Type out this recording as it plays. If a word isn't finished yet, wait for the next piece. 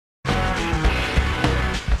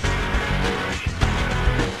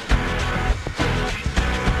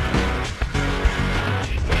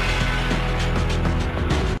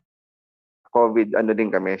COVID ano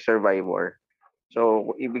din kami, survivor.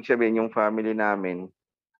 So, ibig sabihin yung family namin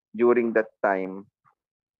during that time,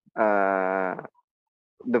 ah,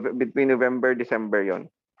 between November, December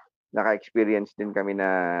yon, naka-experience din kami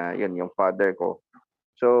na yun, yung father ko.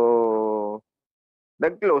 So,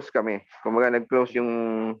 nag-close kami. Kumbaga, nag-close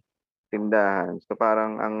yung tindahan. So,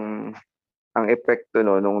 parang ang epekto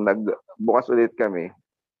no, nung nagbukas ulit kami,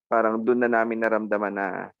 parang doon na namin naramdaman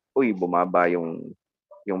na, uy, bumaba yung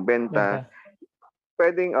benta. Benta.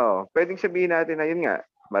 Pwedeng sabihin natin na yun nga,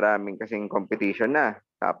 maraming kasing competition na.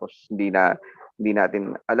 Tapos hindi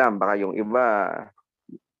natin alam, baka yung iba,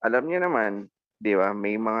 alam niyo naman, 'di ba?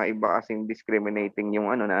 May mga iba kasing discriminating yung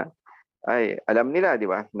ano na, ay alam nila, 'di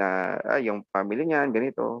ba? Na ay yung family niyan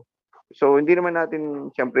ganito. So hindi naman natin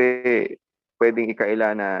siyempre pwedeng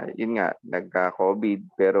ikaila na yun nga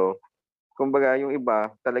nagka-COVID, pero kumbaga yung iba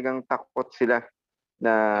talagang takot sila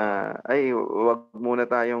na ay wag muna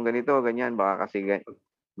tayong ganito, ganyan, baka kasi Siguro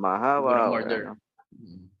mahawa or order. ano.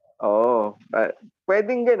 Oo,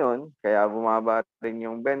 puwedeng gano'n kaya bumaba rin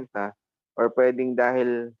yung benta, or puwedeng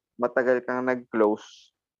dahil matagal kang nag-close,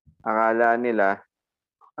 akala nila,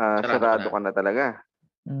 Sarado ka sarado na. ka na talaga.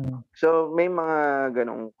 Mm. So, may mga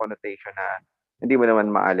gano'ng connotation na hindi mo naman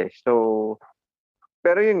maalis. So,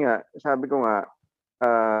 pero yun nga, sabi ko nga,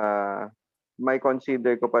 may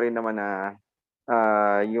consider ko pa rin naman na,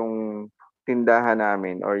 yung tindahan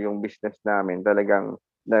namin or yung business namin talagang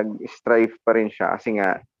nag-strive pa rin siya kasi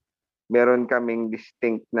nga meron kaming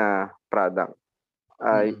distinct na product.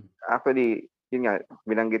 Actually, yun nga,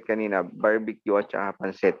 binanggit kanina, barbecue at saka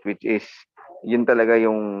pancit, which is, yun talaga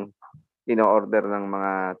yung ino-order ng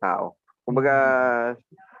mga tao. Kumbaga,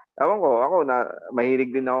 ewan ko, ako na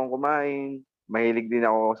mahilig din akong kumain, mahilig din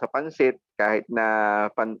ako sa pansit, kahit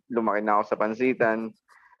na lumaki na ako sa pansitan.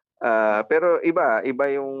 Pero iba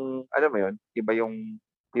yung, alam mo yun,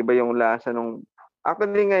 iba yung lasa nung,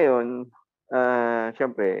 actually ngayon,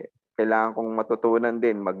 siyempre, kailangan kong matutunan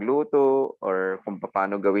din magluto or kung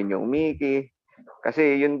paano gawin yung Mickey.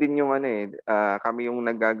 Kasi yun din yung ano kami yung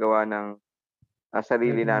naggagawa ng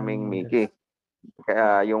sarili naming Mickey.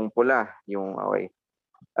 Kaya yung pula, yung okay.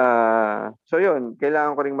 So yun,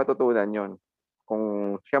 kailangan ko ring matutunan yun.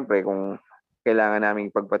 Kung siyempre, kung kailangan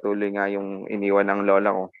naming pagpatuloy nga yung iniwan ng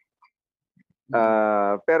lola ko.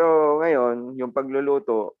 Pero ngayon, yung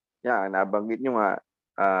pagluluto, yan, nabanggit nyo nga,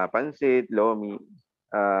 pansit, lomi,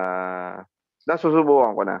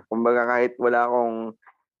 nasusubukan ko na. Kumbaga kahit wala akong,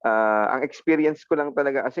 ang experience ko lang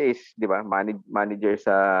talaga kasi is, di ba, manager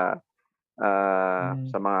sa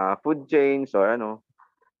mga food chains or ano.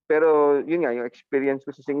 Pero yun nga, yung experience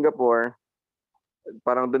ko sa Singapore,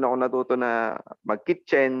 parang doon ako natuto na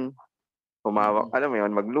mag-kitchen, humawak, alam mo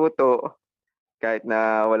yun, magluto, kahit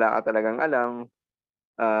na wala ka talagang alam.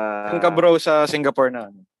 Saan ka bro sa Singapore na?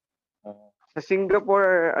 Sa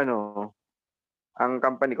Singapore, ang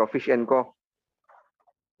company ko, Fish & Co.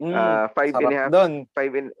 Sarap doon.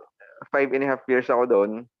 5.5 years ako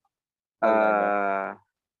doon.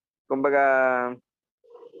 Kumbaga,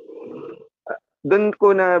 doon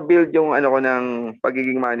ko na build yung ano ko ng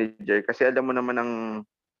pagiging manager kasi alam mo naman ang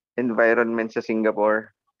environment sa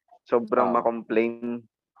Singapore. Sobrang ma-complain.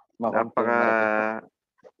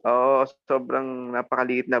 Sobrang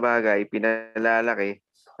napakaliit na bagay, pinalalaki.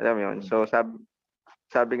 Alam mo yun? So,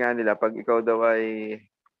 sabi nga nila, pag ikaw daw ay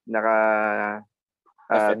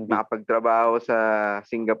nakapagtrabaho sa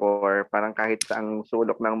Singapore, parang kahit saang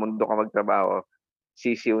sulok ng mundo ka magtrabaho,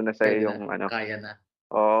 sisiw na sa'yo yung ano. Kaya na.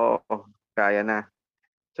 Oo, kaya na.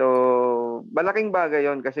 So, malaking bagay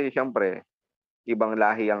yon kasi syempre, ibang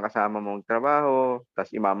lahi ang kasama mong trabaho,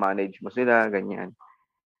 tapos ima-manage mo sila, ganyan.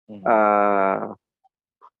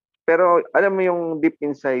 Pero alam mo yung deep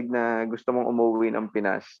inside na gusto mong umuwi ng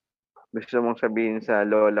Pinas, gusto mong sabihin sa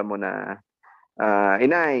lola mo na,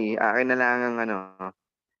 Inay, akin na lang ang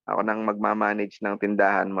ako nang magma-manage ng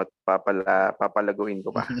tindahan mo at papalaguin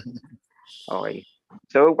ko pa. Okay.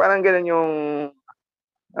 So parang ganun yung,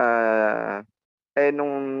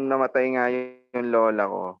 nung namatay nga yung lola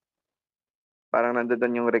ko, parang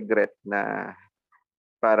nandoon yung regret na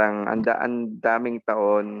parang ang daming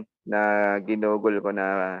taon na ginugol ko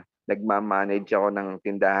na nagma-manage ako ng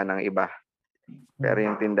tindahan ng iba. Pero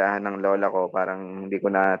yung tindahan ng lola ko parang hindi ko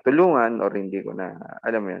na tulungan or hindi ko na,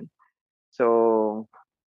 alam mo yun. So,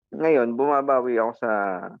 ngayon bumabawi ako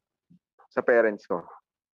sa parents ko.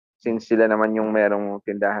 Since sila naman yung merong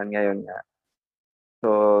tindahan ngayon nga. So,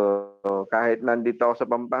 kahit nandito ako sa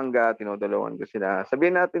Pampanga, tinutulungan ko sila.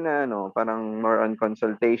 Sabihin natin na parang more on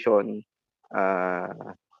consultation,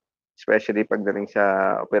 especially pagdating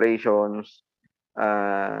sa operations,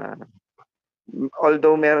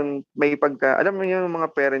 although may alam mo yung mga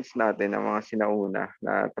parents natin, ang mga sinauna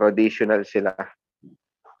na traditional sila,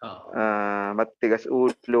 Oo. matigas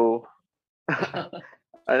ulo,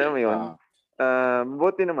 alam mo yun, Ah,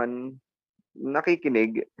 buti naman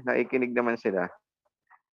nakikinig naman sila,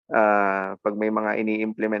 pag may mga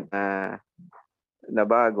ini-implement na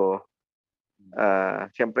bago,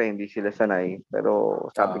 siyempre hindi sila sanay, pero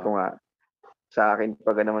sabi ko nga, sa akin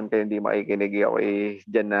pag naman kayo hindi makikinig, ako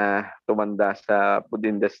diyan na tumanda sa food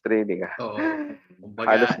industry, di ka? Oo.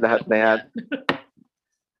 Halos Kumbaga, lahat alam na mo yan.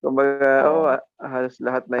 kumbaga, oo, Oo. halos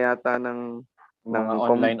lahat na yata ng Mga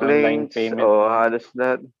online complaints, payment o na. halos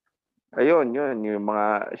lahat. Ayun, yun, yung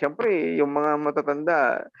mga, siyempre, yung mga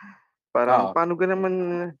matatanda, parang Oo. paano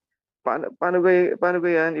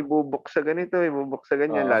ga yan, ibubok sa ganito, ibubok sa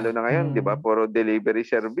ganyan, Oo. lalo na ngayon, di ba, puro delivery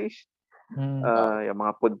service. Oo. Yung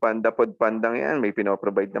mga food pandang yan, may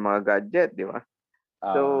pinoprovide na mga gadget, di ba?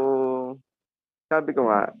 So, Oo. sabi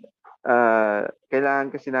ko nga,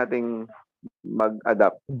 kailangan kasi nating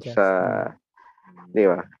mag-adapt sa, di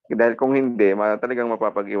ba? Dahil kung hindi, talagang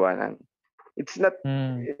mapapag-iwanan. It's not,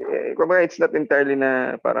 kumbaga it's not entirely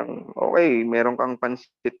na parang, okay, meron kang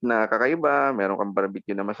pansit na kakaiba, meron kang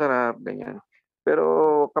barbecue na masarap, ganyan.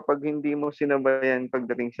 Pero kapag hindi mo sinabayan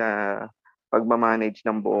pagdating sa pagmamanage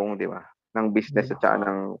ng buong, di ba, ng business at saka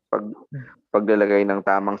ng paglalagay ng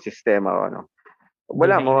tamang sistema o ano,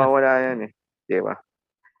 mawawala yan eh, di ba?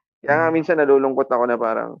 Kaya nga minsan nalulungkot ako na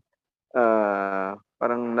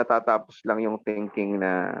parang natatapos lang yung thinking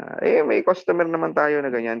na, may customer naman tayo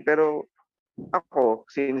na ganyan. Pero ako,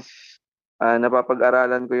 since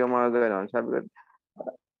napapag-aralan ko yung mga gano'n, sabi ko,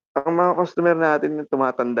 ang mga customer natin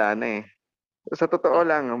tumatanda na eh. Sa totoo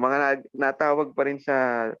lang, mga natawag pa rin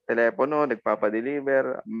sa telepono,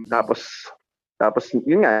 nagpapa-deliver, tapos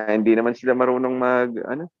yun nga, hindi naman sila marunong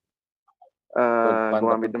Food panda,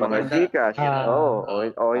 gumamit food ng mga panda. GCash. Oo,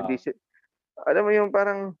 o hindi Oo. alam mo yung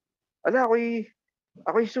parang,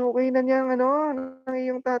 ako'y suki na niyang ng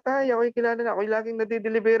iyong tatay, ako'y kilala na, ako'y laging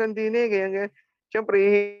nade-deliveran din eh, ganyan, ganyan. Siyempre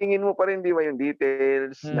hihingin mo pa rin 'di ba yung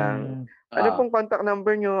details ng, ano Oo. pong contact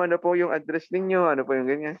number niyo, ano po yung address ninyo, ano po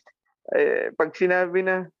yung ganyan. 'Pag sinabi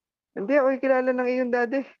na, "Hindi, ako'y kilala ng iyong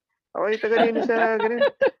daddy, ako'y taga din sa ganun."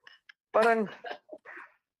 Parang,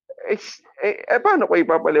 paano ko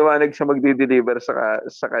ipapaliwanag sa magde-deliver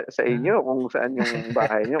sa inyo kung saan yung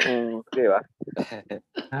bahay niyo kung 'di ba?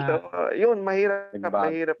 So, yun Nagbago.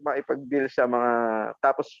 mahirap makipag-deal sa mga,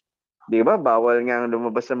 tapos 'di ba bawal ngang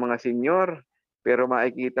lumabas sa mga senior, pero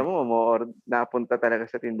makikita mo napunta talaga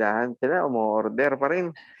sa tindahan sila, umo-order pa rin.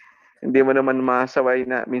 Hindi mo naman masaway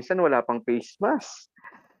na minsan wala pang face mask,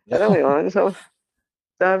 alam mo yun? So,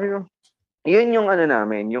 sabi ko, yun yung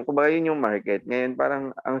namin, yung kumbaga yun yung market. Ngayon parang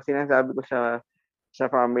ang sinasabi ko sa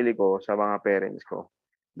family ko, sa mga parents ko,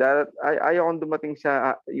 ayaw kong dumating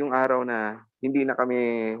sa yung araw na hindi na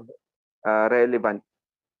kami relevant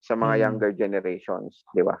sa mga younger generations,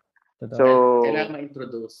 'di ba? So, Kailangan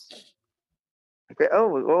ma-introduce.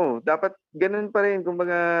 dapat gano'n pa rin,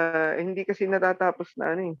 kumbaga hindi kasi natatapos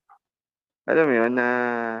na alam mo 'yun na,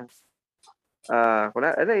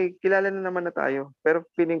 kilala na naman na tayo, pero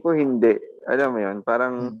feeling ko hindi, alam mo 'yun,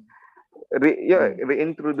 parang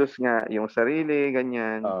reintroduce nga yung sarili,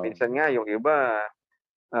 ganyan. Oo. Minsan nga yung iba,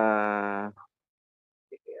 ah,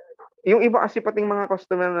 yung iba kasi pating mga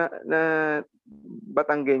customer na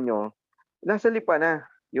Batanggenyo, nasa Lipa na,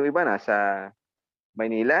 yung iba nasa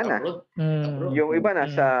Maynila na. Abroad. Abroad. Yung iba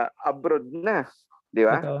nasa abroad na, 'di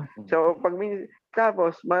ba? So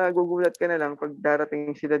tapos magugulat ka na lang pag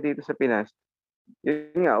darating sila dito sa Pinas,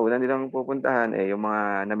 yun nga una nilang pupuntahan, yung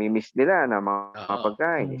mga nami-miss nila na mga Oo.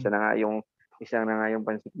 pagkain. Isa na nga yung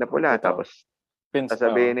pansit na pula, Totoo. tapos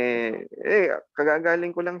sasabihin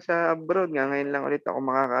kagagaling ko lang sa abroad nga, ngayon lang ulit ako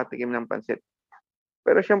makakatikim ng pansit.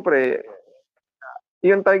 Pero siyempre,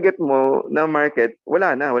 yung target mo na market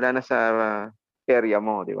wala na sa area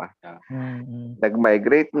mo, 'di ba?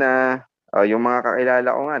 Nag-migrate na, yung mga kakilala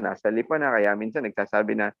ko nga nasa Lipa na, kaya minsan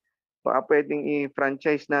nagsasabi na, "Baka puwedeng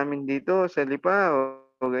i-franchise namin dito sa Lipa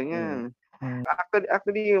o ganyan."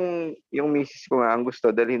 Actually yung misis ko nga ang gusto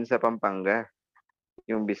dalhin sa Pampanga,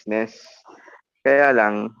 yung business. Kaya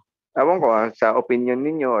lang, ewan ko, sa opinion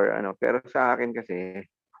ninyo or ano, pero sa akin kasi,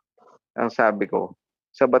 ang sabi ko,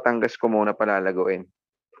 sa Batangas ko muna palalaguin.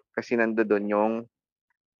 Kasi nandoon yung,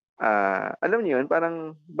 alam niyo yun,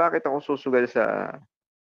 parang bakit ako susugal sa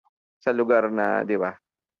lugar na, 'di ba,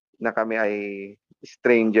 na kami ay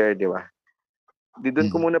stranger, 'di ba? Do'n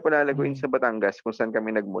ko muna palalaguin sa Batangas kung saan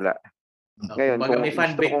kami nagmula. Ngayon Kumbaga kung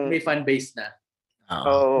gusto kong, may fan base na.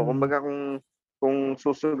 oo, kumbaga kung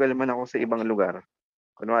susugal man ako sa ibang lugar,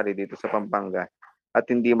 kunwari dito sa Pampanga, at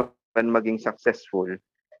hindi man maging successful,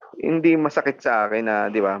 hindi masakit sa akin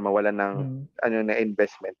na, 'di ba, mawalan ng na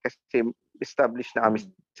investment kasi established na kami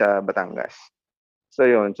sa Batangas. So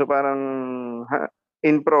yun, so parang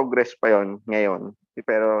in progress pa yon ngayon.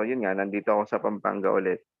 Pero yun nga, nandito ako sa Pampanga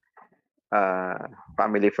ulit.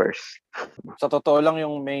 Family first. Sa totoo lang,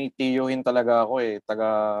 yung may tiyuhin talaga ako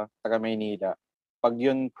taga Maynila. Pag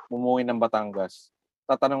yun umuwi ng Batangas,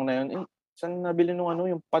 tatanong na yun, saan nabili nung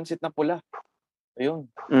yung pansit na pula? Ayun,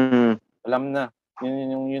 alam na.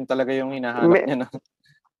 Yun talaga yung hinahanap niya na.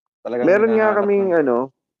 Talagang meron nga hinahanap kaming na.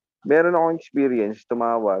 meron akong experience,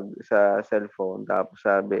 tumawag sa cellphone, tapos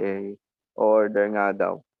sabi order nga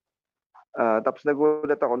daw. Tapos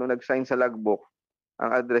nagulat ako nung nag-sign sa logbook,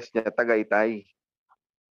 ang address niya Tagaytay.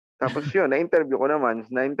 Tapos yun, na-interview ko naman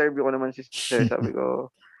si sir, sabi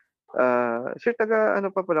ko, sir, taga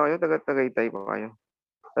ano pa pala kayo, taga Tagaytay pa kayo?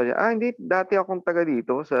 Sabi niya, hindi, dati akong taga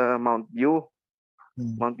dito sa Mount View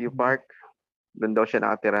Park. Doon daw siya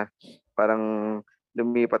nakatira. Parang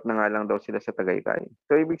lumipat na nga lang daw sila sa Tagaytay.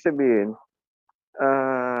 So, ibig sabihin,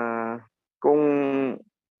 kung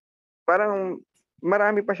parang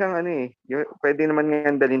marami pa siyang pwede naman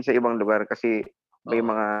nga dalhin sa ibang lugar kasi may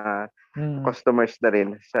mga customers na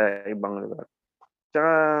rin sa ibang lugar.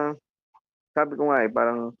 Tsaka, sabi ko nga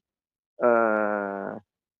parang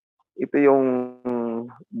ito yung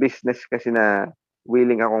business kasi na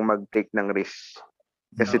willing akong mag-take ng risk.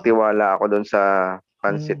 Kasi tiwala ako doon sa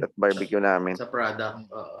pancit at barbecue namin. Sa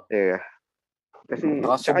product. Yeah. Kasi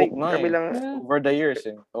nakasubok na kami lang, over the years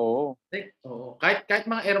Oo. Kahit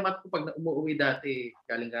mga aeromat ko pag umuwi dati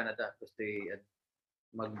galing Canada, gusto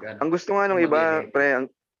ang gusto nga ng iba, pre,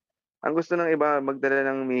 ang gusto ng iba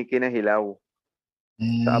magdala ng Mickey na hilaw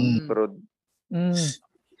sa abroad.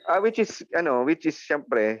 Which is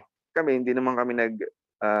syempre, kami hindi naman kami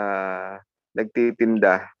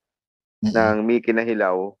nagtitinda ng Mickey na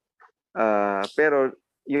hilaw. Pero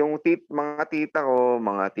yung mga tita ko,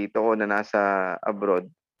 mga tito ko na nasa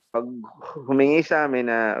abroad, pag humingi sa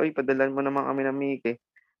amin na, uy, padalan mo naman kami ng Mickey,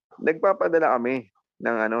 nagpapadala kami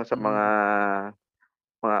ng sa mga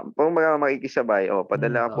makikisabay,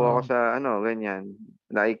 padala po ako sa ganyan,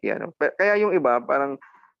 Kaya yung iba, parang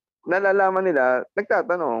nalalaman nila,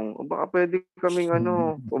 nagtatanong, baka pwede kaming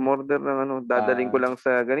umorder ng dadaling ko lang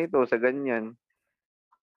sa ganito, sa ganyan.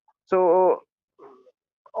 So,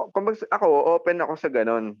 kumbaga ako, open ako sa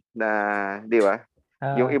ganon na, di ba?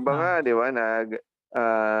 Yung iba nga, di ba,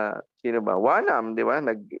 sino ba? Wanam, di ba?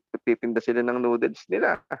 Nagtitinda sila ng noodles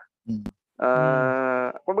nila.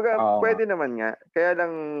 Kumbaga, pwede naman nga. Kaya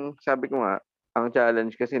lang, sabi ko nga, ang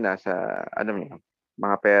challenge kasi nasa,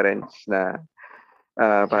 mga parents na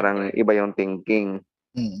parang iba yung thinking.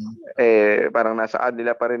 Parang nasa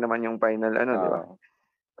nila pa rin naman yung final, di ba?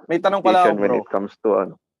 May tanong pala ako, bro. When it comes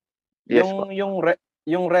to, yes,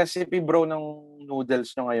 yung recipe, bro, ng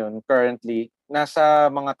noodles nyo ngayon, currently, nasa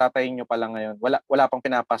mga tatay nyo pa lang ngayon. Wala pang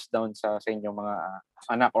pinapass down sa inyong mga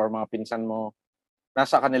anak or mga pinsan mo.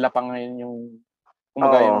 Nasa kanila pa ngayon yung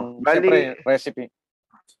siyempre, recipe.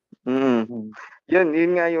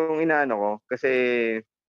 Yun nga yung inaano ko. Kasi,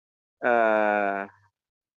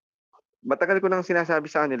 matagal ko nang sinasabi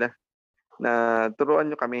sa kanila na turuan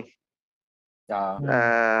nyo kami.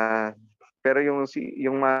 Pero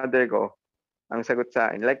yung mother ko, ang sagot sa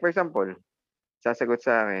akin, like for example, sasagot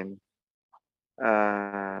sa akin,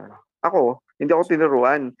 ako, hindi ako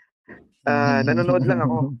tinuruan. Nanonood lang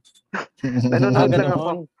ako.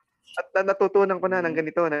 At natutunan ko na ng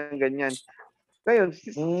ganito, ng ganyan. Ngayon,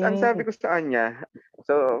 ang sabi ko sa kanya,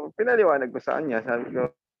 so pinaliwanag ko sa kanya, sabi ko,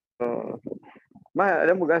 ma,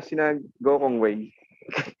 alam mo kasi na Gokong Wei.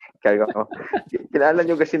 Kaya ko, kilala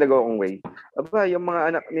nyo kasi na Gokong Wei. Aba, yung mga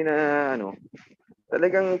anak ni na,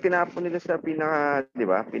 talagang tinapon nila sa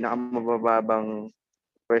pinakamababang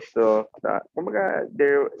pwesto. Kumbaga,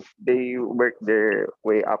 they work their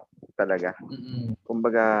way up talaga.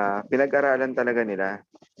 Kumbaga, pinag-aralan talaga nila.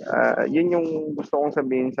 Yun yung gusto kong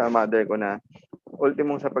sabihin sa mother ko na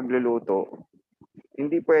ultimong sa pagluluto,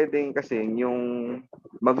 hindi pwedeng kasi yung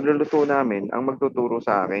magluluto namin ang magtuturo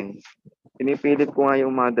sa akin. Pinipilit ko nga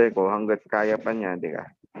yung mother ko hanggat kaya pa niya, di ba?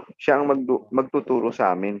 Siya ang magtuturo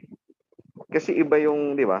sa amin. Kasi iba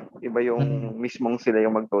yung, di ba? Iba yung mismong sila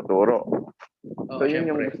yung magtuturo. So yun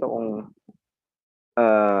yung gusto kong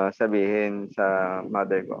sabihin sa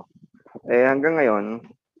mother ko. Hanggang ngayon,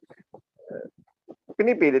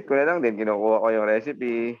 pinipilit ko na lang din. Kinukuha ko yung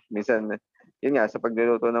recipe. Minsan, yun nga, sa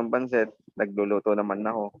pagluluto ng pancit, nagluluto naman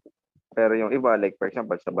ako. Pero yung iba, like for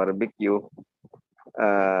example, sa barbecue,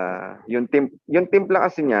 yung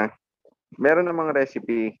timpla kasi niya, meron namang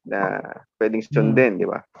recipe na pwedeng sundin, di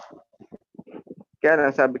ba? Kaya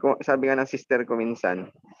lang, sabi nga ng sister ko minsan,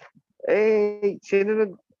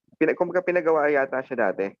 Sinunod, kumbaga pinagawa yata siya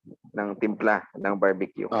dati ng timpla ng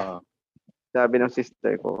barbecue. Sabi ng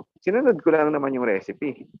sister ko, sinunod ko lang naman yung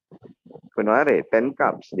recipe. Kunwari, 10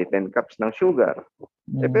 cups, di 10 cups ng sugar.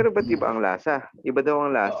 Pero ba't iba ang lasa? Iba daw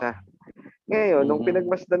ang lasa. Ngayon, nung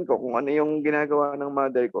pinagmasdan ko kung ano yung ginagawa ng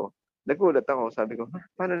mother ko, nagulat ako. Sabi ko,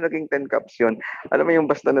 paano naging 10 cups yun? Alam mo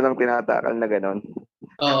yung basta na lang tinatakal na gano'n?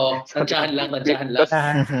 Oo, tadyahan lang.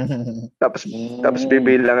 Tapos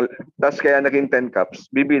bibilang, tapos kaya naging 10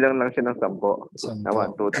 cups, bibilang lang siya ng 10. Na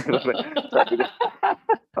 1, 2, 3.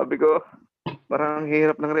 Sabi ko, parang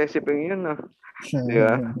hirap ng recipe yun, ah. Di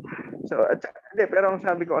ba? So, hindi, pero ang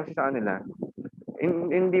sabi ko kasi sa kanila,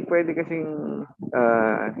 hindi pwede kasing,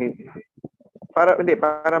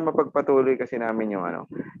 para mapagpatuloy kasi namin yung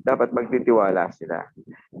dapat magtitiwala sila.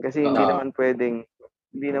 Kasi hindi naman pwedeng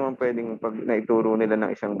pag naituro nila ng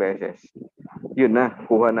isang beses, yun na,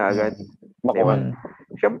 kuha na agad. Diba?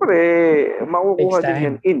 Siyempre, makukuha din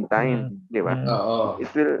yan in time, di ba?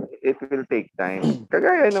 It will take time.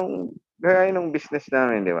 Kagaya nung business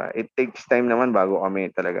namin, di ba? It takes time naman bago kami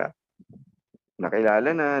talaga nakilala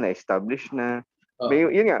na, na-establish na.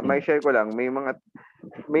 Yun nga, may share ko lang, may mga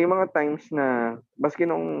times na maski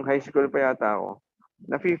nung high school pa yata ako,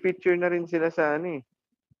 na-feature na rin sila sa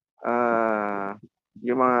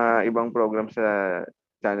yung mga ibang program sa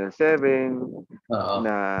Channel 7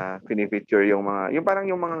 na pinifeature yung parang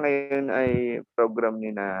yung mga ngayon ay program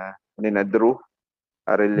ni na Drew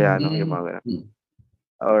Arellano, yung mga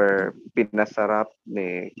or Pinasarap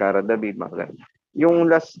ni Cara David, mga ganun. Yung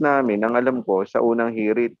last namin, ang alam ko, sa unang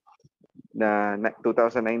hirit na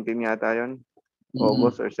 2019 yata yun,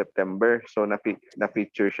 August or September. So,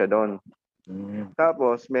 na-feature siya doon.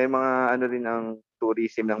 Tapos, may mga rin ang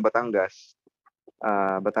tourism ng Batangas.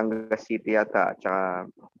 Batangas City yata, at saka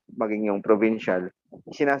maging yung provincial.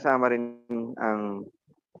 Sinasama rin ang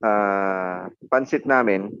pansit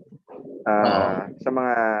namin sa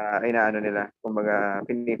mga inaano nila, kumbaga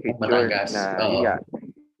pinifeature na iya.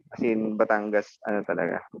 As in, Batangas,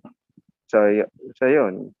 talaga. So,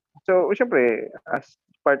 yun. So, syempre, as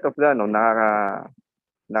part of that,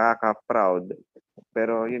 nakaka-proud.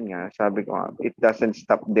 Pero yun nga, sabi ko nga, it doesn't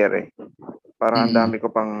stop there eh. Parang ang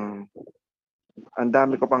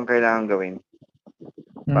dami ko pang kailangan gawin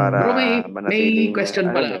para Bro, may manatiling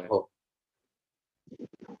question pala ako.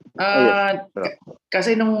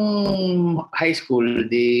 Kasi nung high school,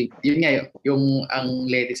 yun nga, yung ang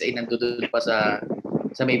ladies ay nandun pa sa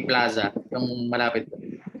may plaza, yung malapit.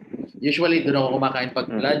 Usually, doon ako kumakain pag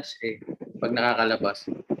lunch pag nakakalabas.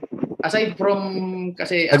 Aside from,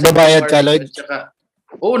 kasi... Nagbabayad ka, Lloyd?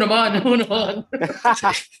 Oo naman.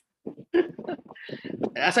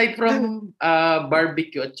 Aside from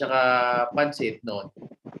barbecue at saka pansit noon,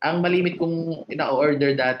 ang malimit kong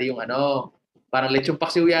ina-order dati yung parang lechong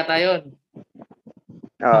paksiw yata yun.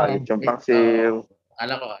 Lechong paksiw.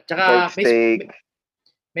 Alam ko. Tsaka pork steak.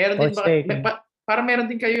 Meron din parang meron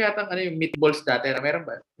din kayo yata yung meatballs dati. Meron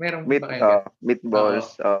ba? Meron ba kayo?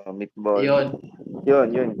 Meatballs. Meatballs.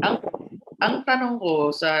 Yun. Ang tanong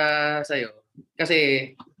ko sa'yo,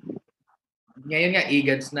 kasi ngayon nga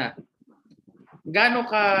EGADS na. Gaano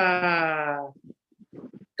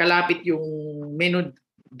kalapit yung menu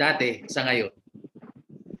dati sa ngayon?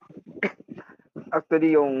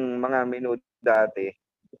 Actually, yung mga menu dati,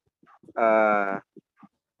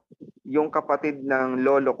 yung kapatid ng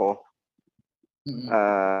lolo ko,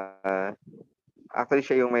 actually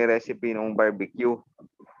siya yung may recipe ng barbecue.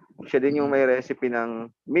 Siya din yung may recipe ng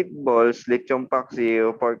meatballs, lechong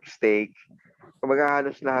paksiw, pork steak. Kumbaga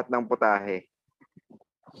halos lahat ng putahe.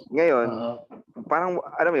 Ngayon, parang,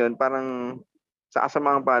 alam mo yun, parang sa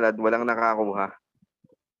kasamaang palad, walang nakakuha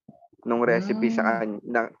nung recipe sa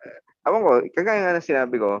kanya. Awan ko, kagaya nga na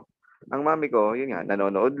sinabi ko, ang mami ko, yun nga,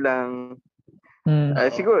 nanonood lang.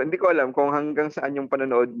 Siguro, hindi ko alam kung hanggang saan yung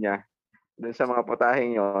panonood niya dun sa mga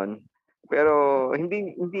putaheng yon. Pero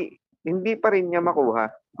hindi pa rin niya makuha.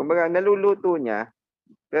 Kumbaga, naluluto niya,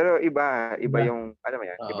 pero iba yung, alam mo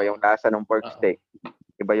yan, iba yung lasa ng pork steak.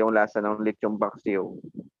 Iba yung lasa ng lechong paksiw.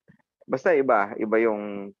 Basta iba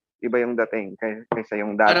yung dating kaysa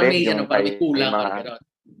yung dati. Parang may kulang.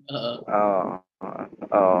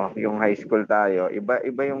 Yung high school tayo. Iba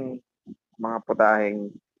yung mga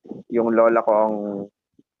putaheng yung lola ko ang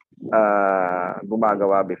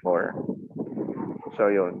gumagawa before.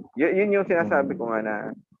 So yun yung sinasabi ko nga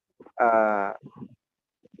na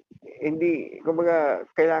hindi, kumbaga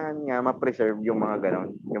kailangan nga ma-preserve yung mga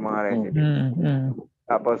ganon, yung mga recipe.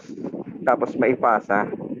 Tapos maipasa.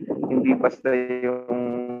 Hindi basta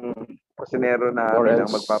yung kusinero na ang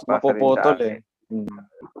magpapasa rin sa atin.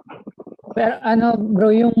 Pero bro,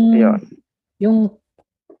 yung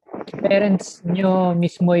parents nyo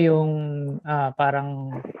mismo yung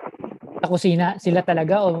parang sa kusina sila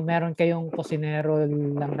talaga o meron kayong kusinero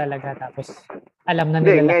lang talaga tapos alam na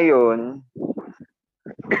Hindi, nila lahat? ngayon,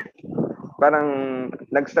 parang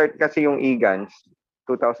nag-start kasi yung Egans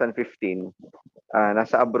 2015.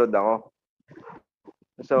 Nasa abroad ako.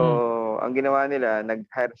 So, ang ginawa nila,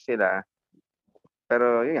 nag-hire sila.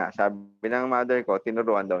 Pero yun nga, sabi ng mother ko,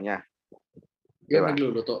 tinuruan daw niya. Yung Diba?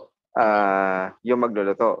 nagluluto. Yung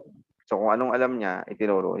magluluto. So, kung anong alam niya,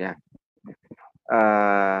 itinuro niya.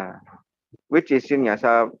 Which is, yun nga,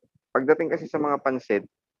 sa pagdating kasi sa mga pansit,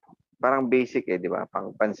 parang basic di ba?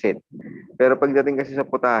 Pang pansit. Pero pagdating kasi sa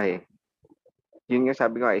putahe, yun nga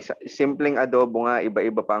sabi ko, simpleng adobo nga,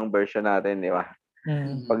 iba-iba pa ang version natin, di ba?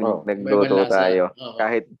 Pag nagluto tayo,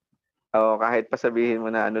 kahit pasabihin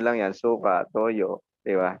mo na ano lang yan, suka, toyo,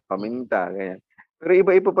 di ba? Paminta, ganyan. Pero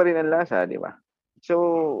iba-iba pa rin ang lasa, di ba?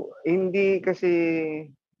 So, hindi kasi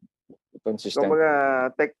Consistent. kumbaga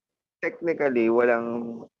technically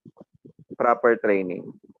walang proper training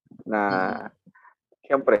na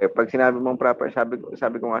syempre pag sinabi mong proper,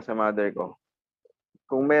 sabi ko nga sa mother ko,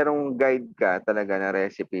 kung merong guide ka talaga na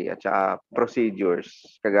recipe at saka procedures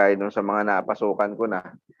kagaya nung sa mga napasukan ko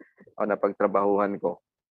na o napagtrabahuhan ko,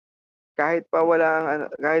 kahit pa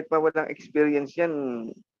walang experience yan,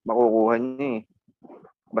 makukuha niya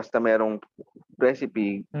basta merong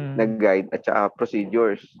recipe na guide at saka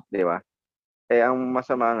procedures, di ba? Ang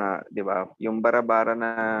masama nga, di ba, yung bara-bara na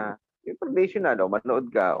yung traditional, manood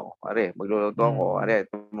ka, magluluto ako,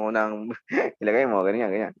 ito munang ilagay mo,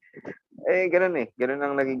 ganyan. Ganun ganun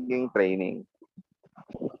ang nagiging training.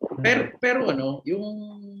 Pero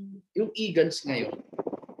yung Egans ngayon,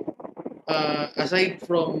 aside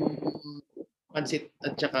from pansit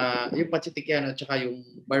at saka yung pansit Tikiano at saka yung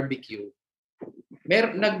barbecue,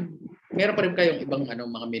 meron pa rin kayong ibang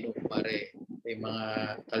mga menu, pare? May mga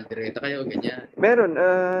kaldereta kayo, ganyan? Meron,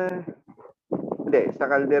 hindi, sa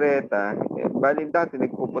kaldereta, bali dati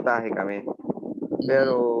nagpuputahe kami.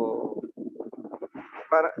 Pero,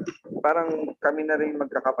 parang kami na rin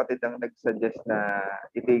magkakapatid ang nag-suggest na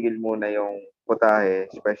itigil muna yung putahe,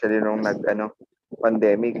 especially nung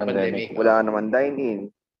pandemic. Wala naman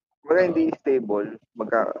dine-in. Kumbaga hindi stable,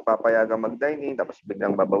 papayagang mag-dine-in, tapos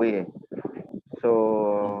biglang babawi.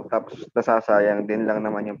 So, tapos nasasayang din lang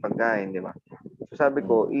naman yung pagkain, di ba? So, sabi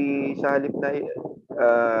ko, sa halip na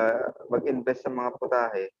mag-invest sa mga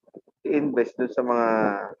putahe, i-invest dun sa mga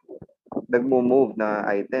nagmo-move na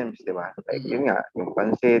items, di ba? Like yun nga, yung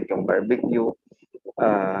pansit, yung barbecue.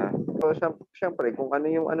 So, syempre, kung ano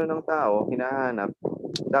yung ng tao, hinahanap,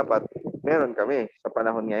 dapat meron kami sa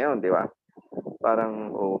panahon ngayon, di ba? Parang,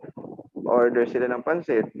 order sila ng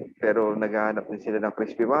pansit, pero naghahanap din sila ng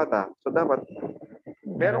crispy pata. So, dapat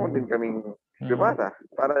meron din kaming crispy pata.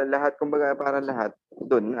 Para lahat, kumbaga, para lahat,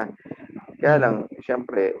 dun na. Kaya lang,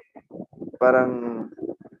 syempre, parang,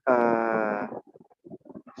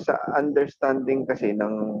 sa understanding kasi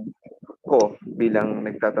ng ko bilang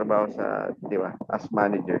nagtatrabaho sa, di ba, as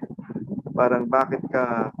manager, parang bakit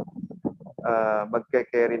ka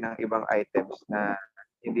magke-carry ng ibang items na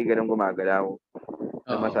hindi ganun gumagalaw,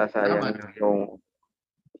 na masasayang yung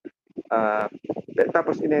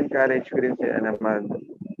tapos in-encourage ko rin sila na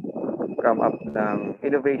mag-come up ng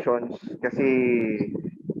innovations kasi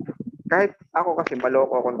kahit ako kasi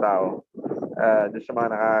maloko akong tao, doon sa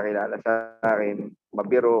mga nakakakilala sa akin,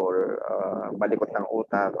 mabiro or malikot ng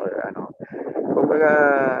utak or kumbaga,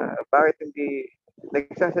 bakit hindi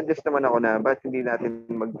nagsasuggest naman ako na bakit hindi natin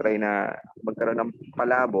mag-try na magkaroon ng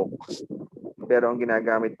palabok, pero ang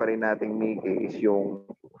ginagamit pa rin nating Mickey is yung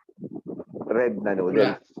red na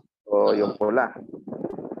noodles o yung pula.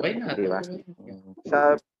 Why not? Diba?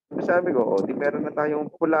 Sabi ko, di meron na tayong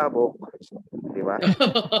pulabok, di ba?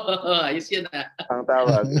 Ayos yun Ang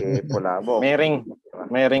tawag pulabok.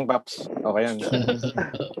 Mering Paps. Okay yan.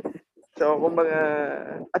 So,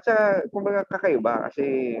 kumbaga kakaiba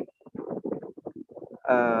kasi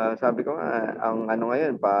sabi ko nga, ang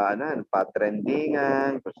ngayon,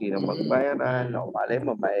 pa-trendingan, kung sino mag-viral, malay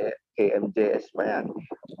mo, may KMJS pa yan.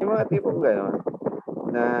 Yung mga tipong gano'n,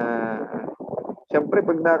 na, siyempre,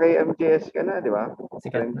 pag na-KMJS ka na, di ba?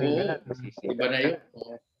 Trending ka na, iba na yun.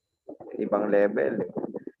 Ibang level.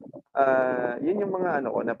 Yun yung mga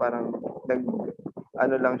ko, na parang,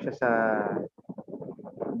 lang siya sa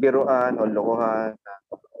biruan o lokohan,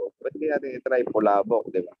 ba't hindi natin i-try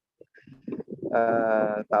pulabok, di ba?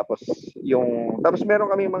 Tapos meron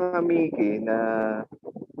kami mga Mickey na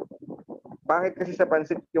bakit kasi sa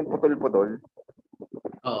pansit yung putol-putol?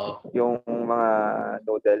 Yung mga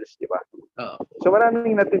noodles, di ba? So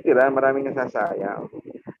maraming natitira, maraming nasasayang.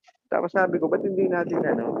 Tapos sabi ko, ba't hindi natin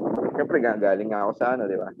siyempre gagaling nga ako sa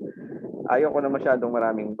di ba? ayaw ko na masyadong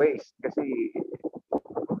maraming waste kasi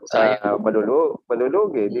Sayang.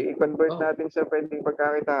 malulugi. Di i-convert Oh. natin sa pwedeng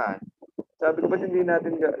pagkakitaan. Sabi ko, ba't hindi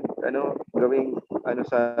natin gawing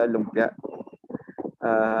sa lumpia?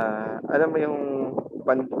 Alam mo yung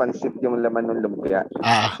pansit yung laman ng lumpia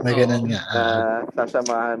May ganun nga. na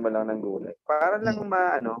sasamahan mo lang ng gulay. Para lang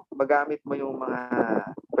magamit mo yung mga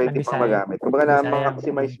pwede pang magamit. Kumbaga na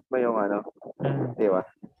maximize mo yung di ba?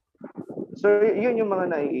 So, yun yung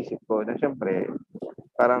mga naiisip ko na syempre,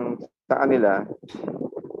 parang sa kanila,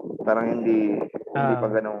 parang hindi pa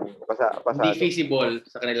ganong pasado. Hindi feasible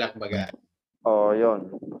sa kanila kumbaga. Yun.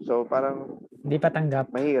 So, parang Hindi pa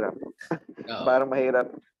tanggap. mahirap. Parang mahirap.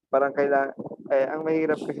 Parang kailangan, ang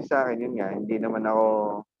mahirap kasi sa akin, yun nga, hindi naman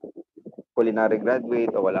ako culinary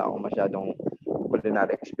graduate o wala akong masyadong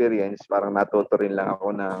culinary experience. Parang natuto rin lang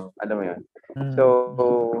ako ng, alam mo yun. So,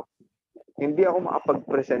 hindi ako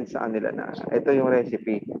makapag-present sa kanila na ito yung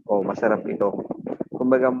recipe o masarap ito.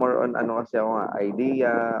 Kumbaga more on kasi ako nga,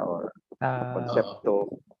 idea or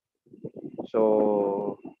konsepto. So,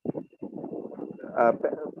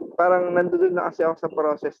 parang nandoon na kasi ako sa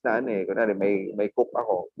process na kunwari may cook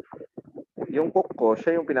ako. Yung cook ko,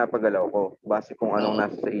 siya yung pinapagalaw ko base kung anong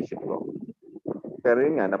nasa sa isip ko. Pero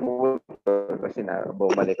yun nga, napupunta kasi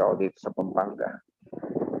bumalik ako dito sa Pampanga.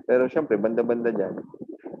 Pero syempre, banda-banda dyan,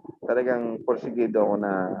 talagang porsigido ako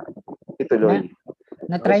na ituloy.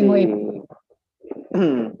 Na-try mo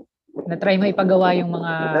na-try mo ipagawa yung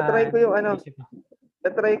mga na-try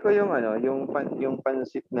ko yung yung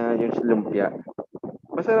pansit na yung lumpia.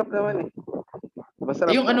 Masarap naman eh.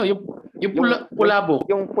 Masarap. Yung pulabok.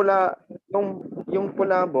 Yung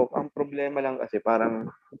pulabok, ang problema lang kasi parang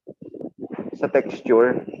sa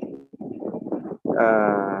texture.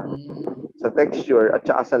 Sa texture at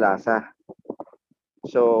saka sa lasa.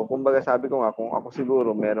 So, kumbaga sabi ko nga, kung ako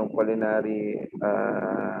siguro merong culinary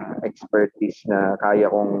expertise na kaya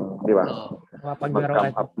kong, di ba,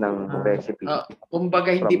 mag-come up ng recipe.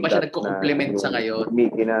 Kumbaga hindi pa siya nagko-complement sa ngayon.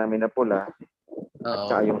 Miki namin na pula, at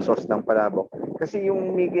saka yung sauce ng palabok. Kasi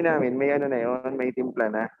yung miki namin, may na yun, may timpla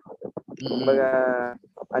na. Kumbaga,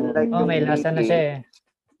 unlike yung may lasa na siya eh.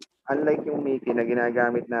 Unlike yung miki na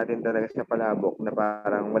ginagamit natin talaga sa palabok na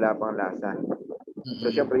parang wala pang lasa.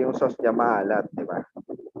 So, syempre yung sauce niya maalat, di ba?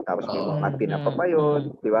 Tapos may tinapa pa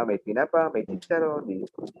yun, di ba? May tinapa, may chicharon,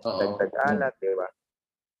 dagdag alat, di ba?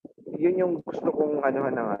 Yun yung gusto kong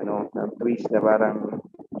ng twist na parang,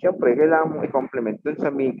 syempre, kailangan mong i-complement dun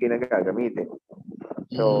sa miki na gagamitin.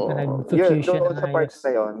 So, yun, doon sa part na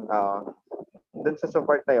yun, dun sa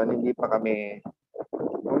part na yun, hindi pa hindi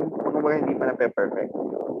pa na-perfect.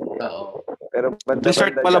 Pero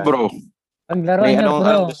dessert pala, bro. Paglaruan niyo,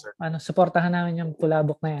 bro. Suportahan namin yung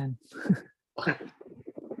pulabok na yan.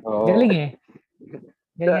 Galing eh.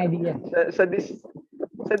 Galing idea. Sa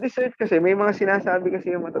dessert kasi, may mga sinasabi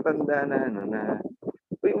kasi yung matatanda na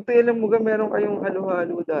uy, alam mo meron kayong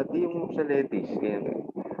halo-halo dati, yung sa lettuce. Ganyan.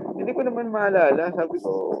 Hindi ko naman maalala. Sabi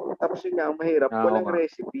ko, tapos yun nga, ang mahirap, walang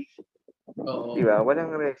recipe. Diba?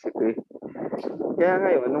 Walang recipe. Kaya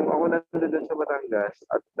ngayon, nung ako nandun sa Batangas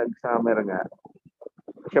at nag-summer nga,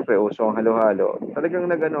 siyempre, uso ang halo-halo. Talagang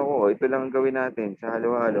ako, ito lang ang gawin natin sa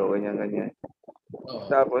halo-halo, ganyan.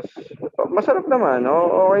 Tapos, masarap naman,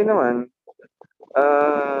 okay naman.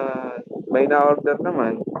 May na-order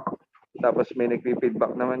naman. Tapos may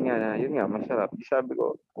nag-feedback naman nga na, yun nga, masarap. Di sabi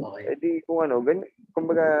ko, di kung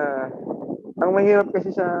kumbaga, ang mahirap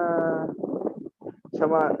kasi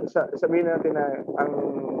sabihin natin na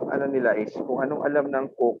ang nila is kung anong alam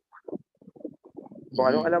ng cook. Kung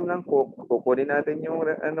anong alam ng cook, kukunin natin yung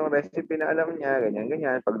recipe na alam niya,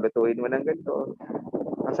 ganyan. Paglutuin mo ng ganito.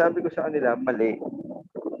 Ang sabi ko sa kanila, mali.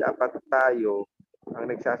 Dapat tayo ang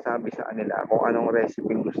nagsasabi sa kanila kung anong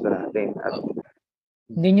recipe gusto natin. At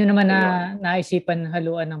hindi nyo naman naisipan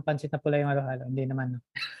haluan ng pansit na pula yung halo-halo. Hindi naman.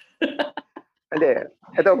 Hindi.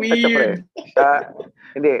 Ito pre.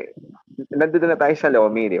 Hindi. Nandun na tayo sa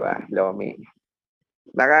Lomi, di ba? Lomi.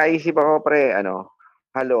 Nakaisip ako, pre,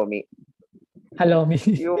 halomi. Halomi.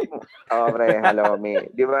 Pre,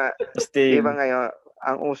 halomi. Di ba ngayon,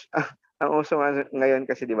 ang uso ngayon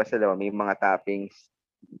kasi, di ba, sa Lomi, mga toppings.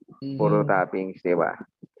 Puro toppings, di ba?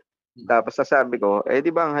 Tapos sasabi ko,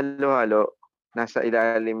 di ba ang halo-halo, nasa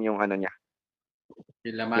ilalim yung niya.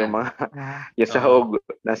 Yung laman. Yung sahog,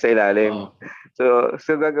 nasa ilalim.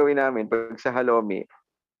 So gagawin namin, pag sa halomi,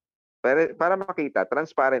 para makita,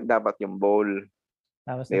 transparent dapat yung bowl.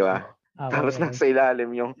 Di ba? Tapos nasa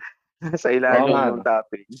ilalim yung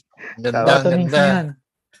topping. Ganda. Botanings na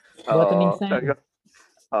yan.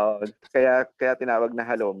 Kaya tinawag na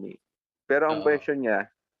halomi. Pero ang version niya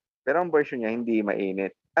hindi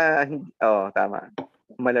mainit. Tama.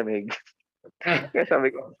 Malamig. Kaya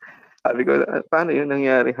sabi ko, paano yun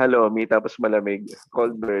nangyari? Halloumi, tapos malamig.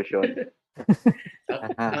 Cold version.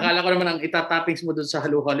 Akala ko naman ang itatoppings mo dun sa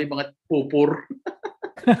halo-halo yung mga pupur.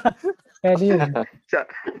 Pwede yun.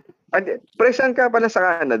 Pre, saan ka pala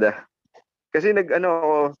sa Canada? Kasi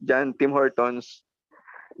ako dyan, Tim Hortons.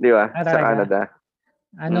 Di ba? Sa talaga? Canada.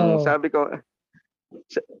 Ano? Sabi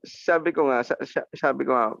ko nga,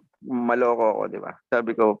 maloko ako, di ba?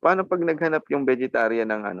 Sabi ko, paano pag naghanap yung vegetarian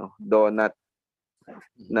ng donut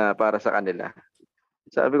na para sa kanila?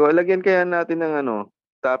 Sabi ko, lagyan kaya natin ng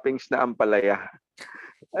toppings na ampalaya.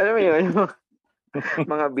 Alam mo yun, yung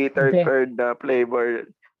mga bitter curd na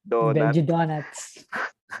flavor donut. Veggie donuts.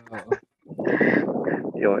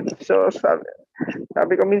 Yun. So,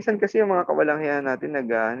 sabi ko, minsan kasi yung mga kawalang-hiya natin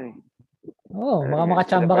Baka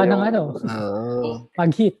makachamba ka ng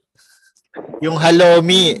pag-hit. Yung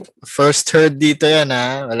Halloumi, first heard dito yan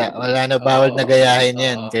ha. Wala na bawal na gayahin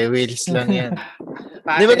yan. Kay Wills lang yan.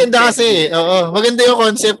 Di maganda kasi. Maganda yung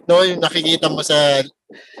concept, no? Yung nakikita mo sa...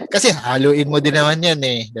 Kasi haluin mo din naman yan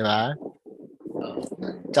eh. Di ba?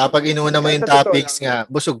 Tsaka pag inuna mo yung topics nga,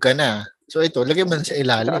 busog ka na. So ito, lagyan mo na sa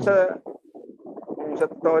ilalim. Sa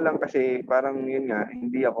totoo lang kasi, parang yun nga,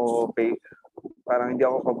 hindi ako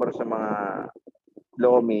cover sa mga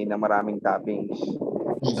lomi na maraming toppings.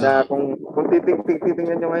 Na kung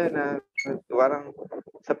titingnan nyo ngayon na parang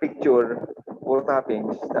sa picture, puro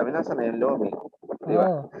toppings, sabi nasa na yung lomi. Di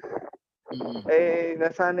ba?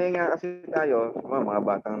 Nasanay nga kasi tayo, mga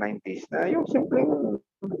batang 90s, na yung simpleng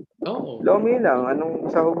lomi lang,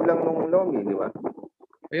 sahog lang ng lomi, di ba?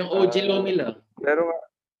 Yung OG lomi lang.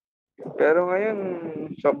 Pero ngayon,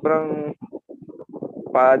 sobrang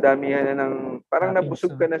padamihan na ng, parang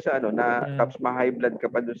nabusog ka na sa tapos ma-high blood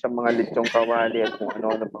ka pa dun sa mga litsong kawali at kung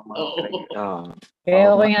ano-ano pang mga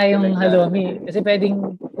Kaya okay nga yung halloumi. Kasi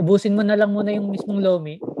pwedeng ubusin mo na lang muna yung mismong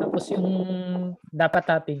lomi, tapos yung dapat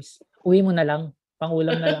toppings, uwi mo na lang,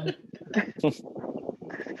 pang-ulam na lang.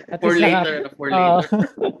 For later.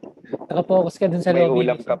 Naka-focus ka dun sa may lomi.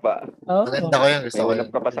 May ulam ka pa. Maganda ko yan. May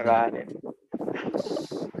ulam ka pa sa kanin.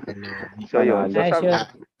 So yun.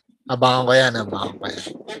 Abangan ko yan.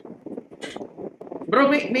 Bro,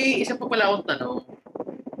 may isa pa pala akong tanong.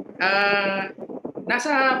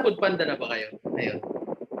 Nasa Foodpanda na ba kayo? Ayun.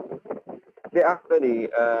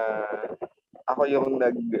 Actually, ako yung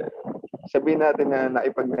sabihin natin na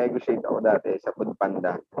naipag-negotiate ako dati sa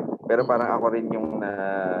Foodpanda. Pero parang ako rin yung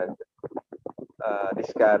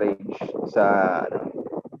discourage sa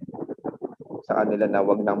kanila na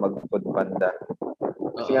wag nang mag-Foodpanda.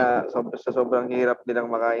 Kasi nga, sa sobrang hirap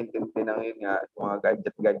nilang makaintindi ng yun nga, mga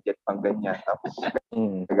gadget pang ganyan. Tapos,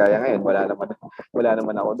 kagaya ngayon, wala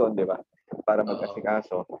naman ako doon, di ba? Para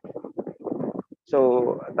mag-asikaso.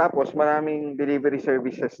 So, tapos maraming delivery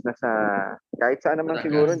services na kahit saan naman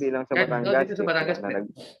siguro, hindi lang sa Batangas.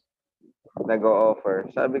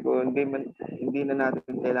 Nag-o-offer. Sabi ko, hindi na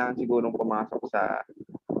natin kailangan sigurong pumasok sa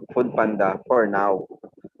Foodpanda for now.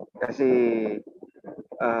 Kasi,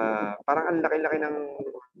 parang ang laki-laki ng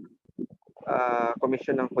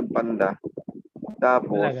commission ng Foodpanda.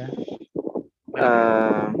 Tapos,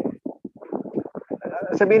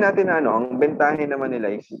 sabihin natin na ang bentahin naman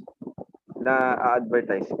nila is na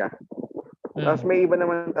advertise ka. Tapos may iba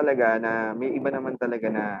naman talaga na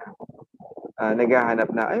naghahanap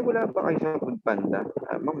na, ay wala pa kayo sa Foodpanda.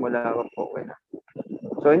 Ma'am, wala pa po. Okay na.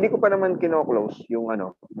 So, hindi ko pa naman kino-close yung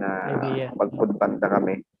na pag-Foodpanda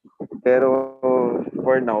kami. Pero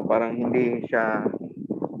for now, parang hindi siya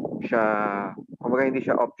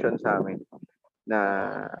option sa amin na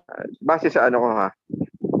base sa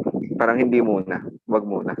parang hindi muna, wag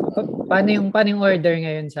muna. Paano yung order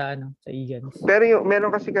ngayon sa Egan's? Pero meron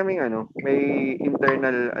kasi kaming may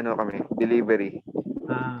internal kami, delivery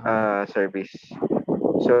service.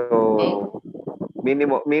 So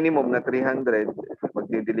minimum na 300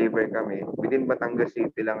 magde-deliver kami within Batangas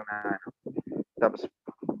City lang na tapos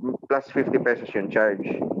plus 50 pesos yung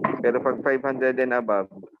charge. Pero pag 500 and above,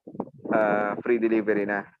 free delivery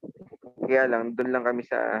na. Kaya lang, doon lang kami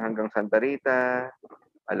sa hanggang Santa Rita,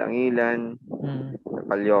 Alangilan,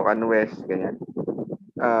 Caloocan West, ganyan.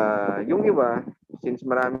 Yung iba, since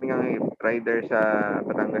maraming ang rider sa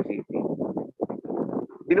Batangas City,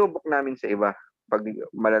 binubok namin sa iba pag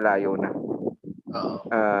malalayo na.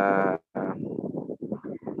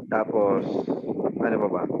 Tapos, ano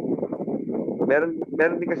ba? Meron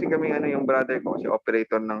din kasi kami yung brother ko kasi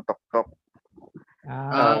operator ng Tok-Tok.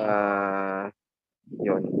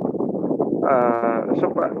 Yun. So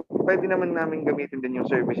pwede naman namin gamitin din yung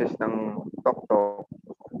services ng Tok-Tok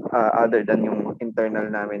other than yung internal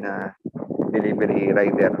namin na delivery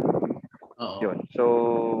rider. Yun. So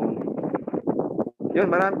Yun,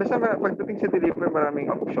 basta pagdating sa delivery, maraming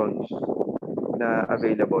options na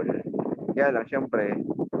available. Kaya lang, syempre,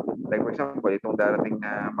 like for example, itong darating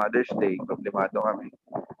na Mother's Day, problemado kami.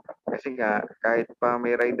 Kasi nga, kahit pa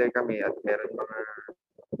may rider kami at meron mga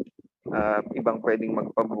ibang pwedeng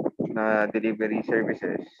magpabook na delivery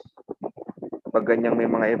services, pag ganyang may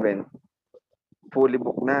mga event, fully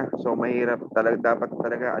book na. So, mahirap talaga, dapat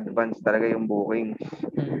talaga advance talaga yung bookings.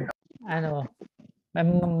 Ano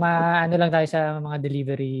lang tayo sa mga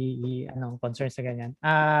delivery concerns sa ganyan.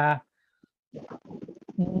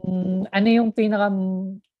 Ano yung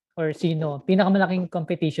pinakamalaking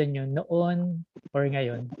competition nyo noon or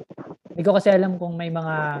ngayon? Hindi ko kasi alam kung may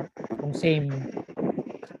mga same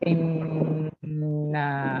na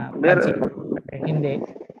pansit. Hindi.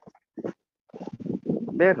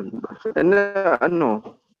 Meron.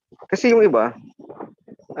 Kasi yung iba,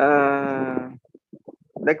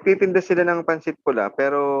 nagtitinda sila ng pansit pula,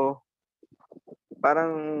 pero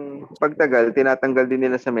parang pagtagal, tinatanggal din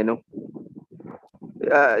nila sa menu.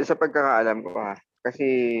 Sa pagkakaalam ko kasi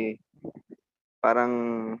parang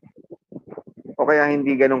o kaya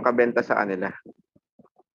hindi ganun kabenta sa kanila.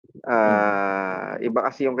 Iba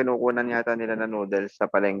kasi yung kinukunan yata nila na noodles sa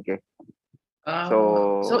palengke.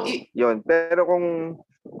 Yun. Pero kung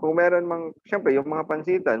meron syempre yung mga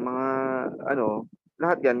pansitan, mga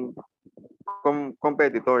lahat yan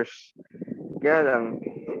competitors. Kaya lang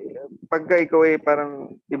pagka ikaw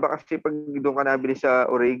parang iba kasi pag doon ka nabili sa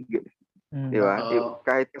Orig, di ba?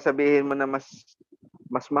 Kahit sabihin mo na mas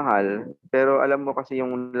mahal, pero alam mo kasi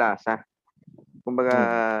yung lasa. Kumbaga,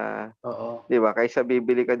 di ba? Kaysa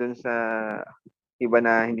bibili ka dun sa iba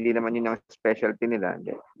na hindi naman yun ang specialty nila.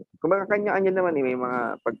 Kumbaga, kanya-kanya naman may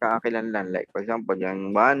mga pagkakakilanlan. Like, for example,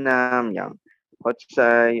 yung banam, yung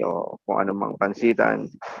hotsai, o kung anumang pansitan.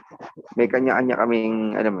 May kanya-kanya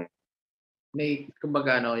kaming, may,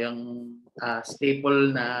 kumbaga, yung staple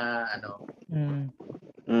na,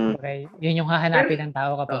 Okay. Yun yung hahanapin ng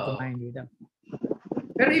tao kapag kumain dito.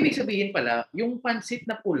 Pero ibig sabihin pala, yung pansit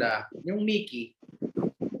na pula, yung Mickey,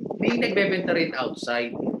 may nagbebenta rin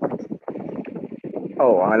outside.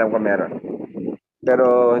 Ang alam ko meron.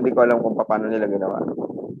 Pero hindi ko alam kung paano nila ginawa.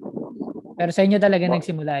 Pero sa inyo talaga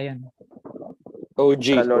nagsimula yun?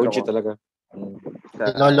 OG talaga.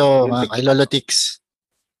 Kay Lolo Tix.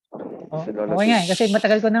 Okay nga, kasi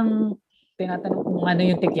matagal ko nang tinatanong kung ano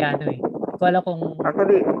yung tikyano eh. Hindi ko alam kung...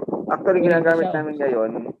 Actually ginagamit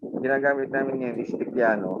namin ngayon is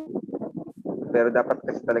tikyano. Pero dapat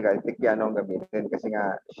kasi talaga tikyano ang gamitin kasi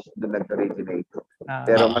nga doon nag-originate.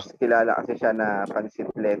 Pero mas kilala kasi siya na pansit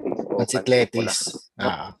lettuce o pansit lettuce.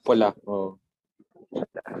 Pula.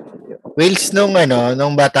 Wills,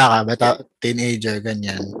 nung bata ka, teenager,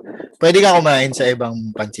 ganyan, pwede ka kumain sa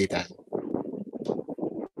ibang pansitan?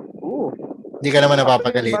 Hindi ka naman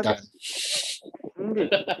napapagalitan? Hindi.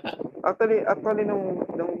 Actually,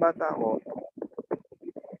 nung bata ako,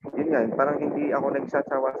 yun nga, parang hindi ako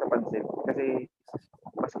nagsasawa sa pansit. Kasi,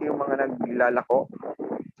 maski yung mga naglalako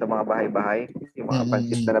sa mga bahay-bahay, yung mga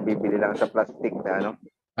pansit na nabibili lang sa plastic na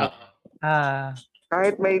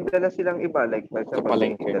kahit may dala silang iba, like for example,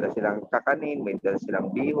 may dala silang kakanin, may dala silang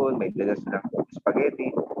bihon, may dala silang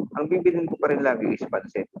spaghetti, ang bibilin ko pa rin lagi is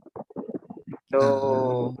pansit.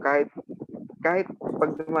 So, kahit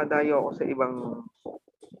pag dumadayo ako sa ibang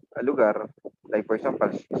lugar, like for example,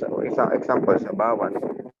 sa Bawan,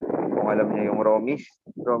 kung alam niya yung Romis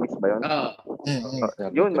ba yun?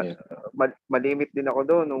 Yun, malimit din ako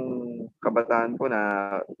doon nung kabataan ko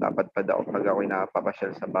na dapat pa pag ako'y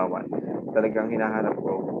napapasyal sa Bawan. Talagang hinahanap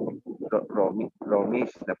ko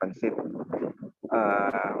Romis na pansit.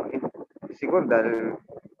 Siguro dahil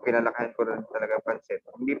kinalakahan ko rin talaga pansit.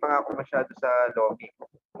 Hindi pa nga ako masyado sa Lomi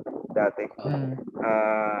dati.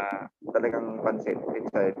 Talagang pansit.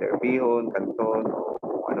 It's either bihon, canton, o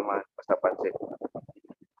ano man, basta pansit.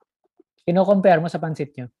 Kino-compare mo sa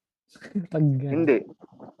pansit nyo? Hindi.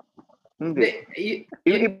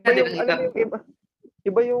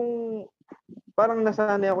 Iba yung parang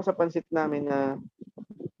nasanay ako sa pansit namin na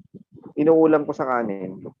inuulam ko sa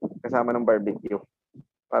kanin kasama ng barbecue.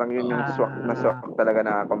 Parang yun yung swak talaga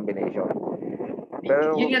na combination.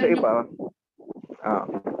 Pero sa iba,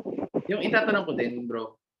 yung itatanong ko din,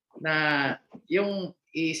 bro, na yung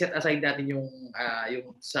i-set aside natin yung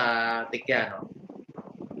sa tikyano.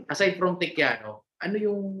 Aside from tikyano, ano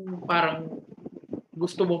yung parang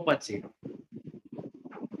gusto mong pansit?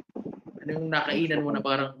 Ano yung nakainan mo na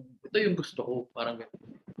parang ito yung gusto ko, parang ganun.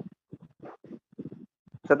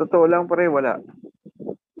 Sa totoo lang pare, wala.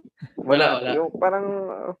 Yung parang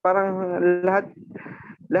lahat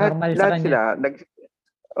sila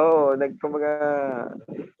kumbaga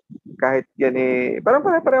kahit yan parang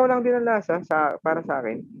pareho lang din ang lasa para sa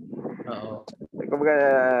akin. Oo. Kumbaga,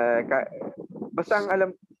 basta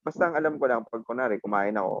ang alam ko lang pag kunwari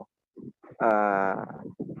kumain ako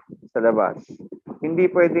sa labas, hindi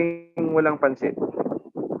pwedeng walang pansit.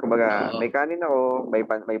 Kumbaga, may kanin ako, may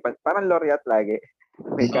parang Loriat lagi.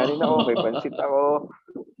 May kanin ako, may pansit ako,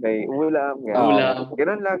 may ulam.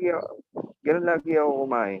 Ganun lagi ako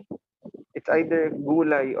kumain. It's either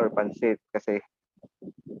gulay or pansit kasi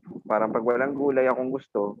parang pag walang gulay akong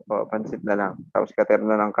gusto, pansit na lang. Tapos kater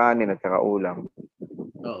na ng kanin at saka ulam.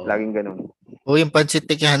 Oo. Laging ganun. Yung pansit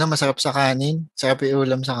tikihano, masarap sa kanin. Sarap yung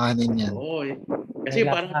ulam sa kanin yan. Oo. Kasi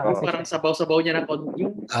parang sabaw-sabaw niya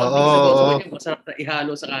yung Oo. sabaw-sabaw niya, masarap na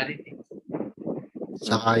ihalo sa kanin.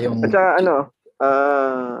 Saka yung... At saka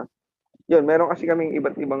yun, meron kasi kaming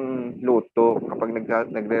iba't ibang luto kapag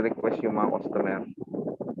nagre-request yung mga customer.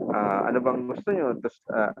 Ano bang gusto nyo? Tapos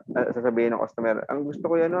sasabihin ng customer, ang gusto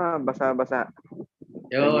ko yan basa-basa.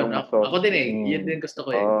 Yun, ako din Yun din gusto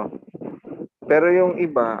ko Pero yung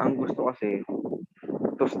iba, ang gusto kasi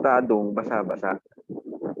tostadong basa-basa.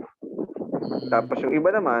 Tapos yung iba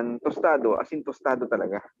naman, tostado, as in tostado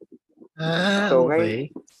talaga. Okay.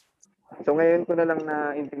 So ngayon ko na lang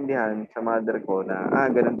naintindihan sa mother ko na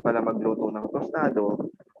ganun pala magluto ng tostado,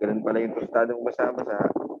 ganun pala yung tostadong basa-basa,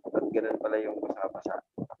 at ganun pala yung basa-basa.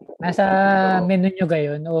 Nasa menu nyo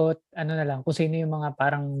gayon o ano na lang, kung sino yung mga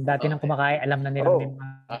parang dati nang kumakain, alam na nilang may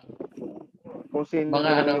mga... Kung sino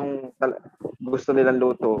yung gusto nilang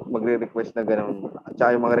luto, magre-request na ganun. At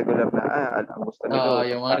saka yung mga regular na, ang gusto nito.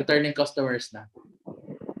 Yung mga returning customers na.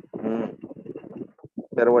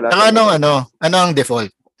 Pero wala. Ano ang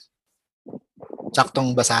default?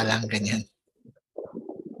 Saktong basa lang, ganyan.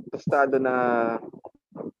 Tostado na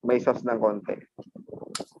may sauce ng konti.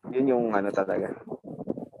 Yun yung talaga.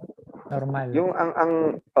 Normal. Yung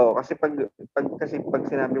kasi pag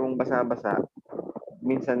sinabi mong basa-basa,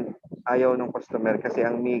 minsan ayaw ng customer kasi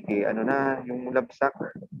ang Mickey, yung labsak.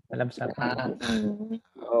 Labsak.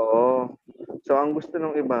 Oo. So ang gusto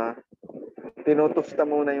ng iba, tinutusta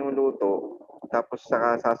muna yung luto, tapos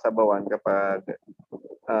saka sasabawan kapag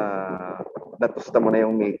natusta mo na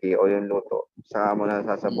yung Mickey o yung luto, saka mo na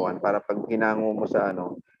sasabawan para pag hinango mo sa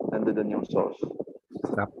nandoon yung sauce.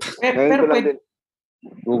 Ngayon ko lang din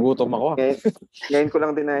gugutom ako. Ngayon ko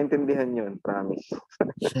lang din naintindihan yun, promise.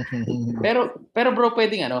 pero bro,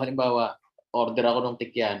 pwedeng halimbawa, order ako ng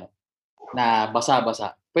tikyano na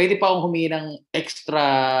basa-basa. Pwede pa akong humingi ng extra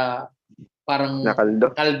parang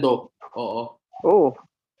kaldo. Oo. Oo.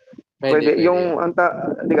 Pwede. Yung ang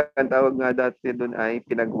tawag nga dati doon ay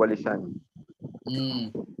pinagwalisan.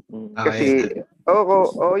 Kasi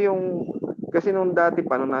kasi nung dati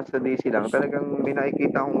pa nung nasa DC lang, talagang may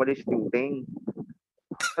nakikita akong walis tingting.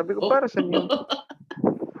 Sabi ko, para saan yun?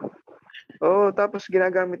 Tapos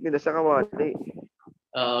ginagamit nila sa kawali.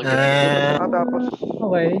 Tapos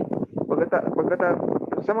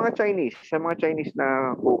sa mga Chinese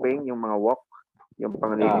na cooking, yung mga wok, yung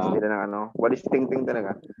panglinis nila ng walis tingting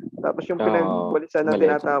talaga. Tapos yung pinagwalisan na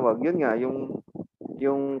tinatawag, yun nga,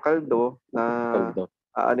 yung kaldo na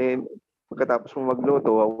pagkatapos mo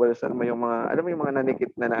magluto, wawalisan mo yung mga, alam mo yung mga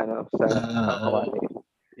nanikit na sa kawali.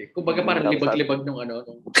 Kumbaga parang libag-libag nung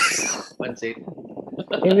pansit.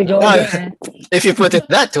 Here we go again. If you put it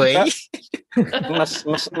that way.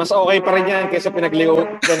 mas okay pa rin yan kaysa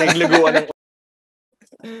pinagliguan ng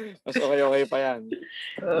mas okay pa yan.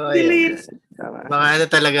 Delete. Mga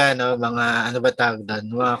talaga, mga ba tawag doon?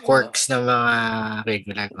 Mga quirks ng mga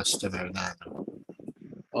regular customer na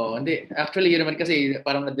hindi. Actually, yun naman kasi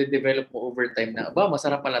parang nade-develop mo over time na,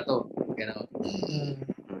 masarap pala to. Gano'n.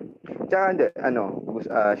 Tsaka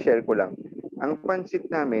share ko lang. Ang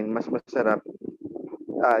pansit namin, mas masarap.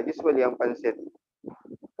 Usually, ang pansit,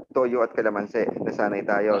 toyo at kalamansi. Nasanay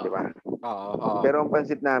tayo, di ba? Pero ang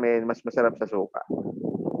pansit namin, mas masarap sa suka.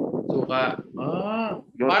 Suka?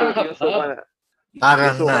 Yung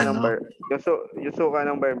suka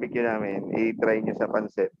ng barbecue namin, i-try nyo sa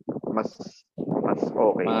pansit. Mas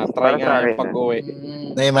okay. Try nga yung pag-uwi.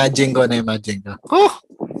 Na-imagine ko.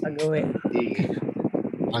 Pag-uwi.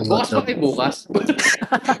 Bukas pa kayo bukas?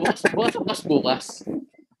 bukas.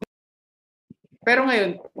 Pero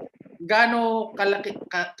ngayon, gaano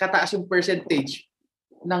kataas yung percentage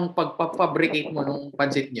ng pagpapabricate mo ng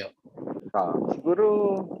pansit nyo?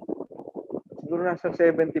 Siguro nasa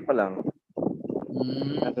 70 pa lang.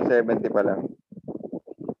 Nasa 70 pa lang.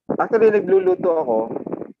 Actually, nagluluto ako.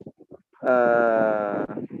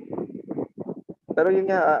 Pero yun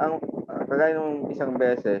nga, kagaya nung isang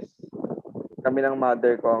beses, kami ng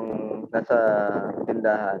mother ko ang nasa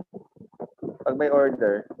tindahan. Pag may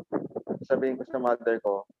order, sabihin ko sa mother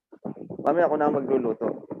ko, mami, ako na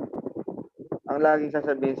magluluto. ang laging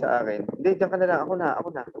sasabihin sa akin, hindi, diyan ka na lang, ako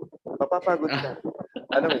na. Mapapagod ka.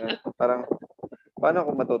 Alam mo yun? Parang, paano ako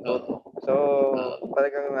matututo? So,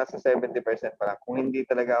 talagang nasa 70% pa lang. Kung hindi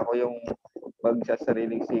talaga ako yung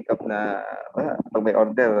magsasariling sikap na, pag may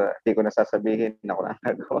order, hindi ko nasasabihin, ako na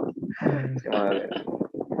nagawa.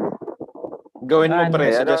 Gawin mo,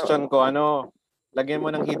 pre, Ano? suggestion ko, lagyan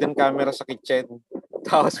mo ng hidden camera sa kitchen.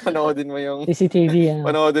 Tapos panoodin mo yung CCTV.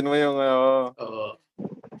 panoodin mo yung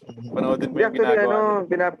panoodin mo yung Actually,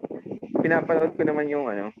 ginagawa. pinapanood ko naman yung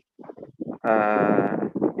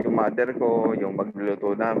yung mother ko, yung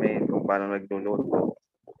magluluto namin, kung paano nagluluto.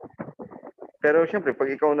 Pero syempre, pag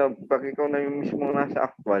ikaw na yung mismo nasa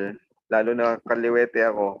actual, lalo na kaliwete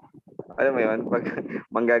ako, alam mo yun, pag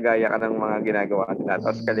manggagaya ka ng mga ginagawa nila,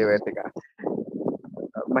 tapos kaliwete ka,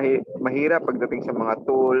 mahirap pagdating sa mga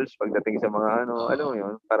tools, pagdating sa mga alam mo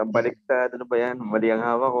yun, parang baliktad, ano ba yan, mali ang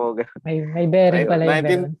hawak ko. May bearing pala yung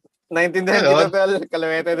bearing. Naintindihan kita, Pel.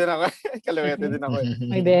 Kaliwete din ako. Kaliwete din ako.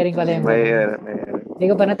 May bearing pala yung bearing. Hindi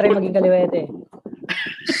ko pa na-try maging kaliwete.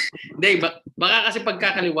 Hindi, baka kasi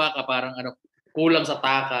pagkakaliwa ka, parang kulang sa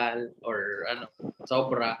takal or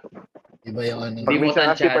sobra. Iba yung Hindi mo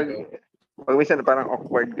tansyado. Pag minsan parang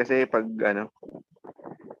awkward kasi pag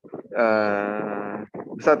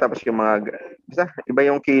basta tapos yung basta iba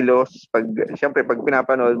yung kilos syempre pag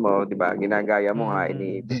pinapanood mo, 'di ba? Ginagaya mo nga,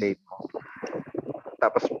 ini-imitate mo.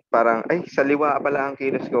 Tapos parang sa liwa pala ang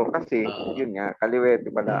kilos ko kasi yun nga, kaliwete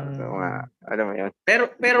pala. So, alam mo yun. Pero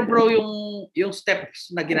bro, yung steps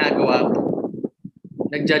na ginagawa mo,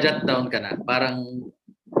 nagja-jot down ka na? Parang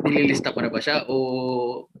nililista mo na ba siya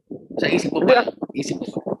o sa isip mo ba?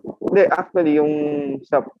 Hindi, actually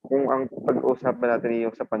kung ang pag-uusapan natin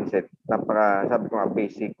yung sa pansit, sabi ko nga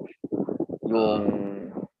basic yung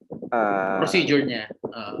procedure niya.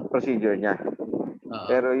 Procedure niya.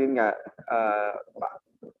 Pero yun nga,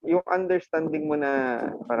 yung understanding mo na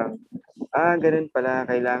parang ganun pala,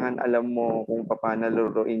 kailangan alam mo kung paano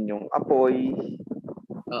luruin yung apoy.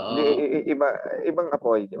 Ibang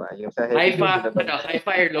apoy, di ba? Yung sa high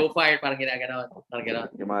fire, low fire, parang ginaganon.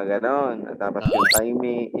 Yung mga ganon. Tapos yung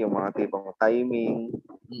timing, yung mga tipong timing.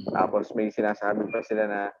 Tapos may sinasabi pa sila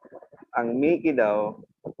na ang Mickey daw,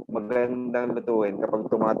 magandang lutuin kapag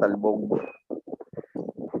tumatalbog.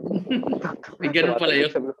 May ganun pala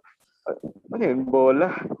yun. Ano yun?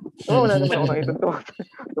 Bola. Wala naman ako nakita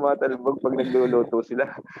tumatalbog pag nagluluto sila.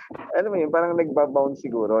 Ano mo yun? Parang nagbabounce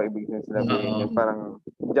siguro. Ibig sabihin yung parang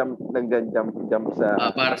nagja-jump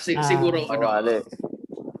sa... para siguro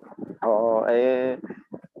Oo.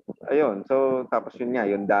 Ayun. So, tapos yun nga,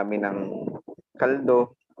 yung dami ng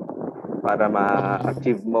kaldo para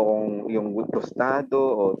ma-achieve mo kung yung tostado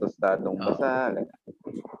o tostadong basa.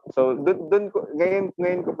 So, doon ko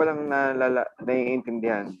ngayon ko pa lang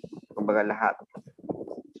naiintindihan kumbaga lahat.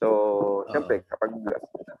 So, syempre kapag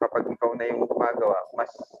ikaw na yung gumagawa,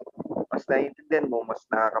 mas naiintindihan mo, mas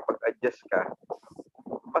nakakapag-adjust ka,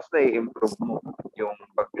 mas nai-improve mo yung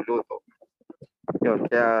pagluluto. Yun,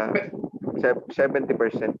 kaya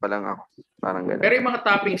 70% pa lang ako. Parang gano'n. Pero yung mga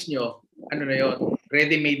toppings nyo, ano na yun?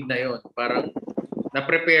 Ready-made na yun. Parang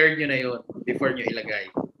na-prepare nyo na yun before nyo ilagay.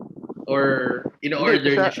 Or in-order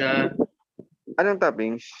nyo siya. Anong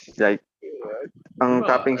toppings? Like, ang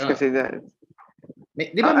toppings kasi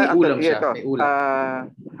di ba may ulam siya? May ulam.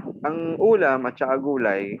 Ang ulam at saka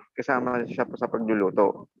gulay, kasama siya sa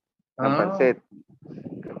pagluluto. Ang pansit.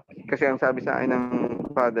 Kasi ang sabi sa akin ng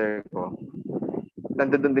father ko,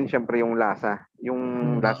 nandoon din siyempre yung lasa.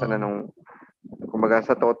 Yung lasa na kumbaga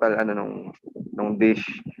sa total nung dish.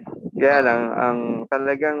 Kaya lang, ang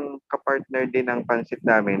talagang kapartner din ng pansit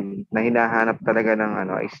namin na hinahanap talaga ng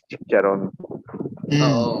is chicharon.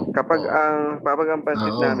 Kapag ang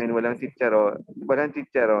pansit namin walang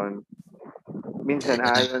chicharon, minsan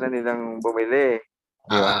ayaw na nilang bumili.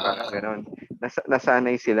 Diba? Parang ganon.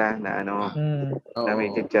 Nasanay sila na na may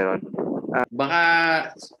chicharon. Baka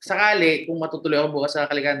sakali, kung matutuloy ako bukas sa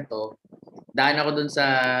Calicanto, daan ako dun sa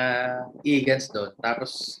Egan's doon.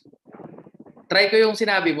 Tapos, try ko yung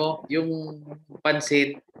sinabi mo, yung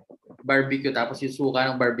pansit, barbecue, tapos yung suka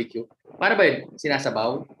ng barbecue. Paano ba yun?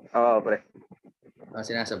 Sinasabaw? Oo, pre.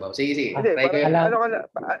 Sinasabaw. Sige. Hindi, try ko yun.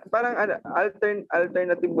 Parang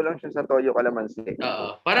alternative mo lang siya sa toyo kalamansi.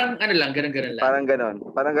 Oo. Parang lang, ganun lang. Parang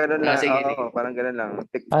ganon lang. Sige. Parang ganon lang.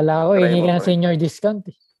 Kala ko, hindi ka na senior discount.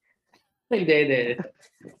 Hindi.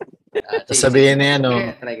 Sabihin na yan,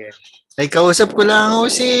 ay, kausap ko lang ako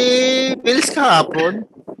si Pils kahapon.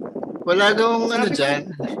 Wala gawang dyan.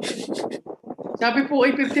 Sabi po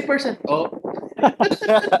ay 50% off.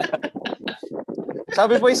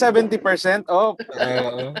 Sabi po yung 70%. Oh,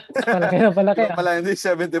 Palaki na, palaki. wala pala hindi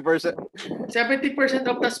 70%. 70%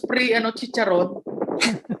 of the free chicharon.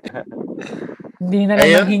 Hindi na lang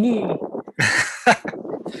Ayun. nanghingi.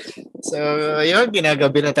 So, ayun,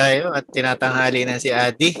 ginagabi na tayo at tinatanghali na si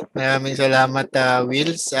Adi. Maraming salamat,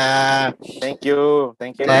 Wills. Thank you.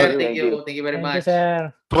 Thank you. Sir, thank you. Thank you very Thank you, much. sir.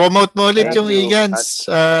 Promote mo ulit Thank yung you. Egans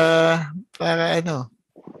para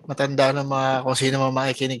matanda ng mga kung sino mga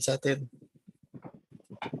makikinig sa atin.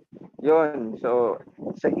 Yun. So,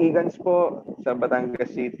 sa Egans po, sa Batangas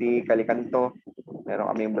City, Calicanto, meron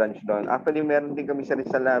kaming branch doon. Actually, meron din kami sa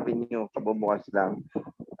Rizal Avenue, kabubukas lang.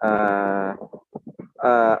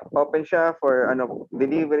 Open siya for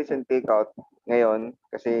deliveries and takeout ngayon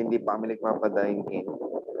kasi hindi pa kami nagpapadine in.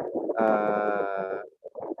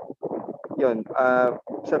 Yun.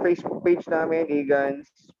 Sa Facebook page namin, Egans,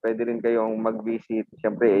 pwede rin kayong mag-visit.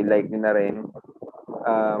 Siyempre, i-like nyo na rin.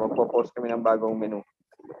 Magpo-post kami ng bagong menu.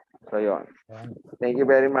 So, yun. Thank you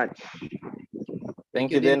very much. Thank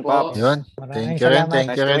you you din, din po. Pops. Yun. Maraming Thank you rin. salamat. Thank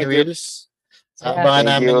you Nice to rin, meet you. Wills. Yeah. Abangan Thank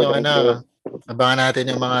namin you, yung thank you. abangan natin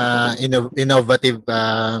yung mga innovative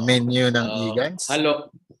menu ng Egans.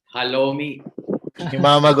 Halomi. Yung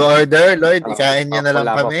mga mag-order, Lloyd, Oh, ikain nyo na lang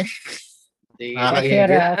wala po. kami. Sige.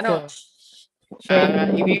 Nakakaingit. Share,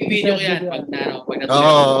 share. I-video ko yan Share pag Oo,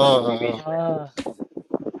 natuloy. oo, oo. Ah,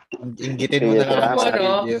 Inggitin mo na lang kami sa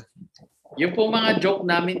video. Yung po mga joke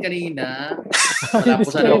namin kanina, wala po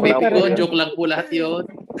sa Joke lobby lang po ko. yun. Joke lang po lahat yun.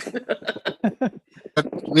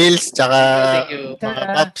 Wills, tsaka Thank you. mga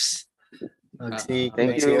Pops. Thank you.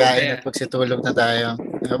 Magsikain at magsitulog na tayo.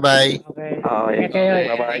 Bye-bye. okay. Okay. Ingat kayo.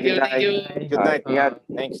 Bye-bye. Thank you, thank you. Good night. Ingat.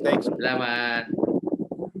 Thanks. Salamat.